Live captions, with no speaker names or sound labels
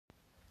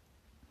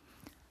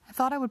I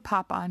thought I would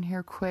pop on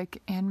here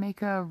quick and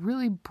make a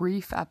really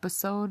brief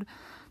episode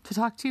to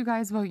talk to you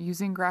guys about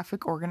using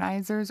graphic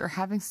organizers or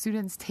having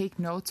students take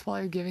notes while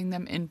you're giving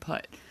them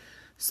input.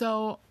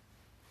 So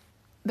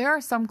there are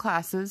some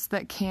classes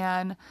that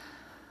can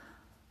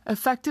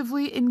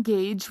effectively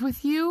engage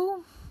with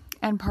you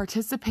and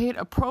participate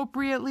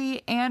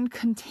appropriately and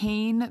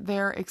contain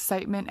their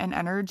excitement and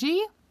energy.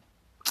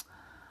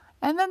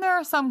 And then there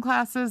are some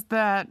classes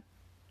that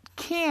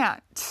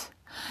can't.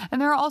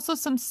 And there are also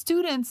some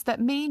students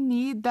that may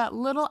need that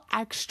little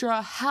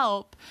extra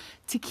help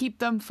to keep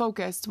them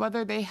focused,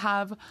 whether they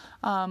have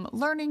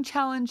learning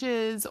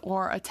challenges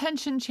or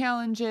attention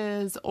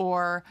challenges,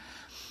 or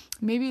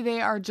maybe they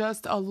are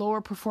just a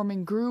lower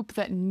performing group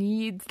that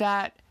needs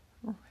that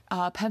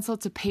pencil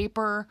to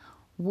paper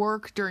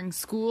work during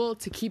school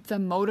to keep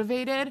them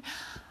motivated.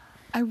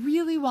 I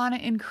really want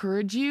to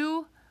encourage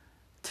you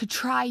to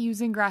try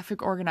using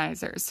graphic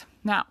organizers.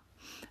 Now,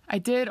 I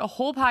did a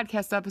whole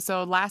podcast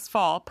episode last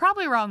fall,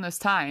 probably around this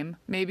time,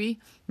 maybe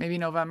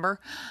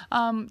November,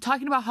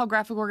 talking about how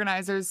graphic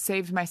organizers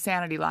saved my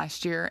sanity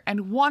last year.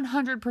 And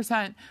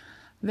 100%,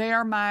 they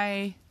are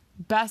my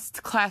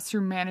best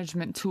classroom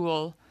management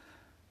tool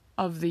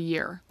of the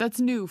year. That's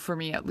new for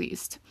me, at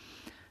least.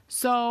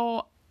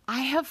 So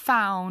I have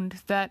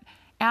found that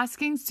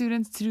asking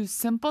students to do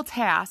simple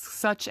tasks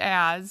such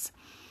as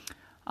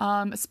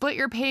split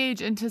your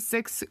page into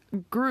 6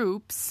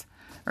 groups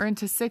or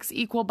into 6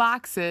 equal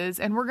boxes,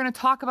 and we're going to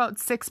talk about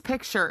 6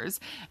 pictures,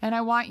 and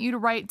I want you to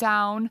write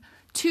down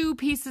 2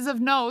 pieces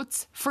of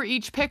notes for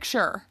each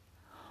picture.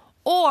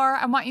 Or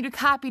I want you to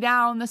copy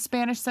down the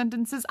Spanish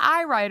sentences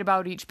I write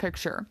about each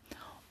picture.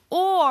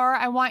 Or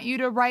I want you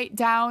to write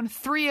down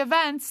 3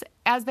 events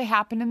as they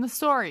happen in the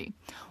story.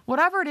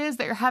 Whatever it is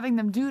that you're having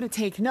them do to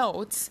take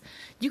notes,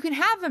 you can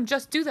have them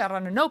just do that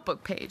on a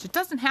notebook page. It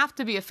doesn't have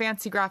to be a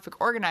fancy graphic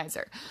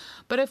organizer.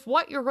 But if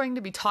what you're going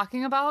to be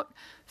talking about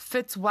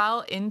fits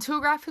well into a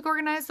graphic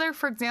organizer,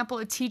 for example,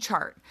 a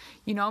T-chart,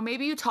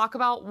 maybe you talk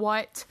about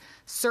what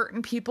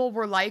certain people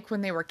were like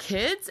when they were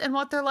kids and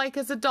what they're like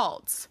as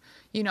adults.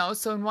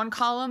 So in one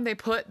column, they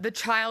put the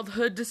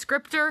childhood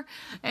descriptor,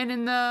 and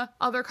in the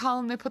other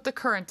column, they put the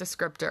current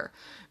descriptor.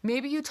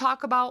 Maybe you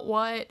talk about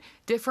what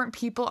different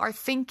people are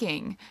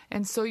thinking,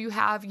 and so you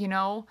have,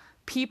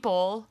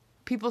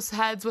 people's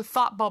heads with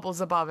thought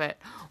bubbles above it.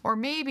 Or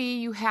maybe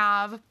you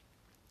have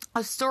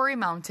a story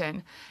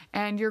mountain,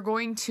 and you're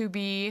going to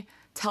be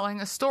telling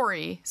a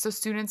story, so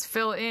students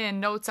fill in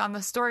notes on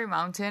the story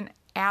mountain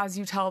as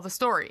you tell the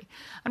story.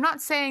 I'm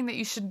not saying that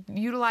you should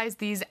utilize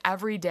these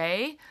every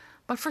day,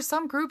 but for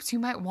some groups, you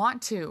might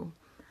want to.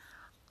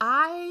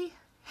 I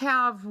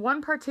have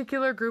one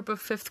particular group of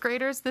 5th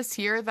graders this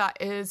year that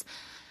is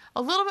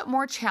a little bit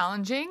more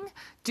challenging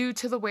due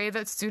to the way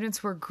that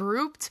students were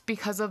grouped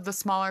because of the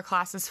smaller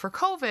classes for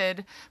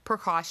COVID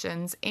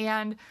precautions.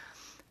 And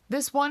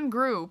this one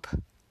group,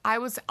 I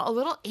was a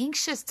little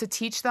anxious to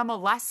teach them a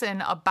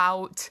lesson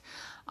about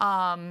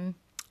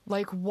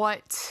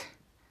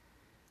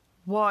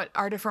what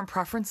our different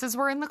preferences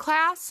were in the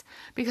class,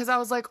 because I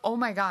was like, oh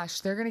my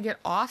gosh, they're going to get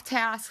off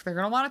task. They're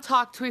going to want to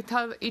talk to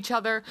each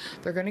other.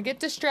 They're going to get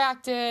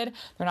distracted.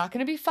 They're not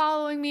going to be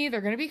following me.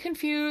 They're going to be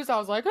confused. I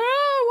was like,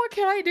 what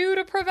can I do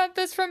to prevent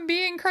this from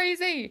being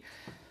crazy?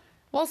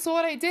 Well, so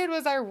what I did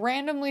was I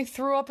randomly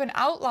threw up an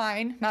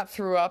outline, not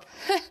threw up,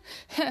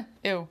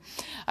 ew.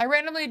 I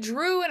randomly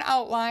drew an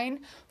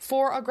outline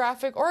for a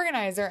graphic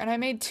organizer, and I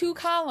made 2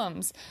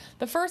 columns.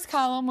 The first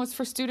column was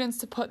for students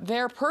to put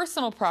their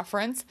personal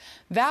preference.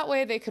 That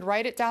way they could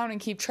write it down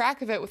and keep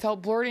track of it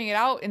without blurting it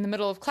out in the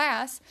middle of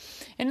class.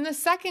 And in the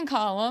second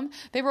column,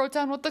 they wrote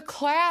down what the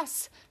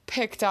class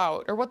picked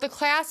out or what the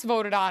class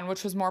voted on,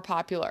 which was more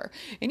popular.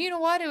 And you know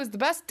what? It was the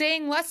best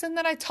dang lesson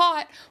that I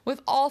taught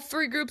with all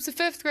 3 groups of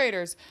 5th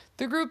graders.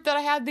 The group that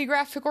I had the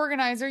graphic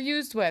organizer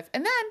used with.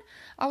 And then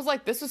I was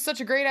like, this was such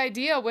a great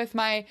idea with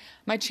my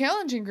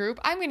challenging group.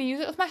 I'm going to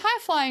use it with my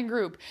high-flying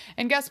group.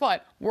 And guess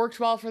what? Worked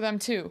well for them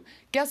too.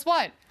 Guess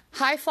what?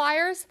 High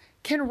flyers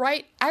can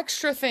write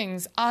extra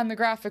things on the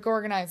graphic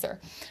organizer.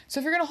 So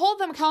if you're going to hold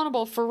them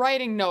accountable for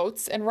writing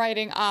notes and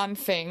writing on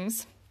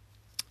things,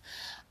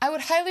 I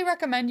would highly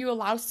recommend you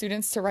allow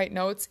students to write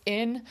notes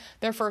in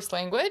their first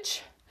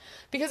language,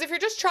 because if you're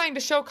just trying to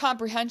show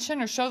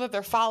comprehension or show that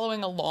they're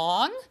following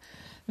along,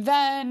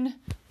 then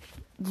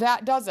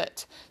that does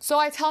it. So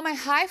I tell my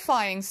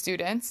high-flying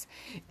students,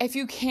 if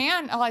you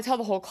can, I tell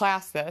the whole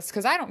class this,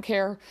 because I don't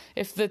care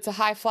if it's a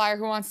high flyer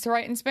who wants to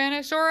write in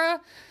Spanish or a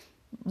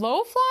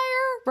low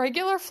flyer,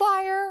 regular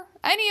flyer,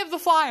 any of the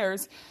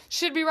flyers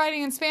should be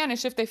writing in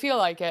Spanish if they feel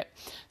like it.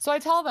 So I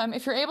tell them,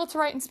 if you're able to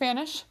write in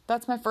Spanish,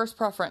 that's my first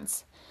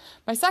preference.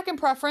 My second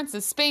preference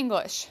is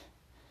Spanglish.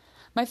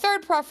 My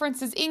third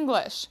preference is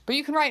English, but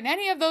you can write in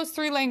any of those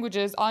 3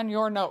 languages on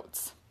your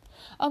notes.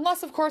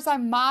 Unless, of course,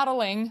 I'm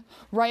modeling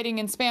writing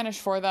in Spanish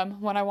for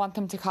them when I want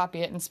them to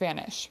copy it in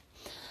Spanish.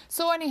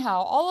 So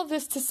anyhow, all of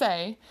this to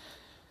say,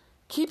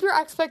 keep your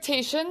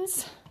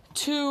expectations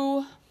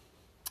to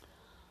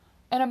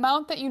an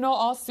amount that you know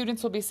all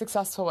students will be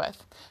successful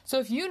with. So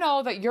if you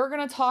know that you're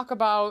going to talk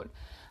about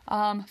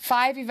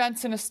 5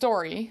 events in a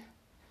story,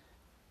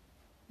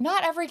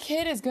 not every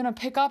kid is going to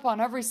pick up on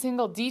every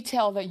single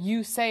detail that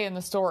you say in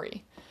the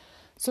story.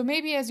 So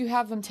maybe as you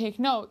have them take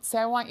notes, say,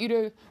 I want you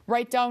to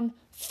write down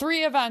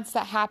 3 events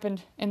that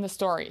happened in the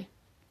story.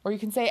 Or you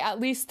can say at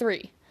least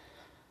 3.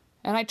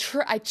 And I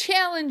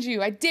challenge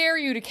you, I dare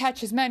you to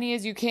catch as many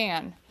as you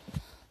can.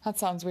 That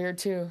sounds weird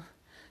too.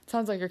 It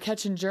sounds like you're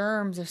catching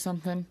germs or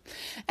something.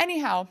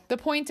 Anyhow, the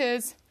point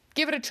is,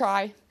 give it a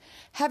try.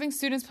 Having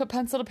students put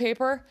pencil to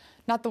paper,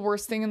 not the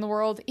worst thing in the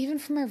world. Even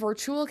for my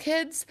virtual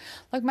kids,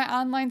 like my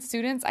online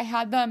students, I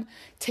had them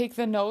take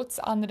the notes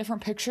on the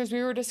different pictures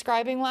we were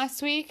describing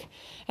last week,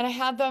 and I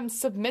had them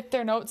submit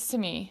their notes to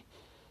me.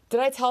 Did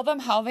I tell them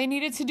how they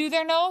needed to do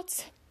their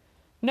notes?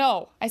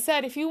 No. I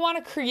said, if you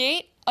want to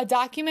create a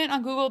document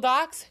on Google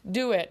Docs,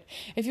 do it.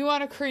 If you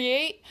want to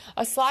create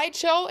a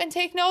slideshow and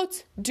take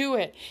notes, do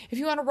it. If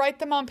you want to write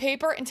them on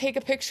paper and take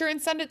a picture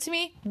and send it to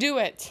me, do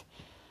it.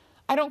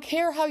 I don't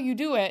care how you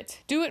do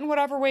it. Do it in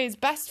whatever way is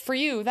best for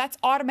you. That's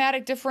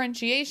automatic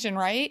differentiation,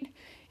 right?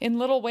 In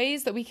little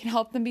ways that we can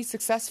help them be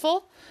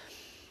successful.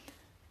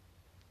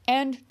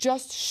 And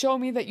just show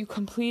me that you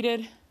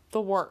completed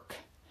the work.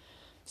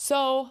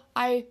 So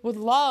I would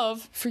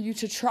love for you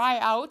to try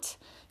out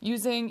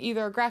using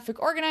either a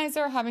graphic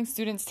organizer, having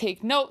students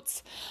take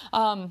notes.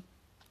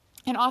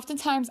 And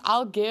oftentimes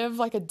I'll give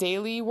like a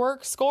daily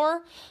work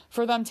score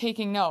for them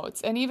taking notes.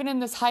 And even in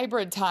this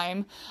hybrid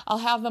time, I'll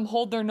have them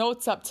hold their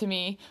notes up to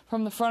me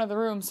from the front of the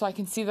room so I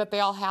can see that they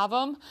all have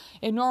them.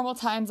 In normal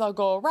times, I'll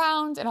go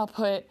around and I'll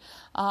put,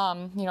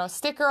 a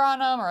sticker on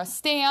them or a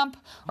stamp,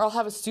 or I'll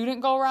have a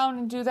student go around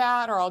and do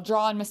that, or I'll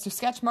draw on Mr.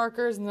 Sketch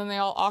markers and then they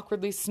all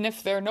awkwardly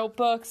sniff their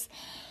notebooks.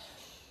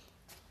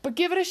 But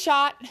give it a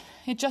shot.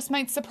 It just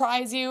might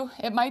surprise you.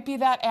 It might be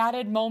that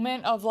added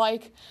moment of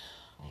like,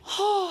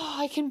 oh,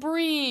 I can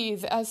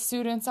breathe as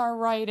students are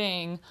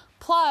writing.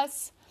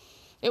 Plus,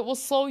 it will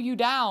slow you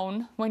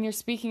down when you're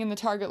speaking in the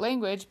target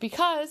language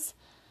because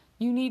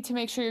you need to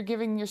make sure you're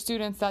giving your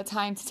students that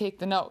time to take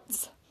the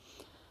notes.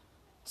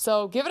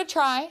 So give it a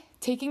try,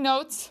 taking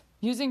notes,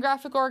 using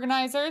graphic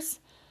organizers.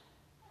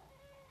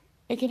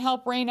 It can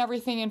help rein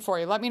everything in for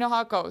you. Let me know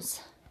how it goes.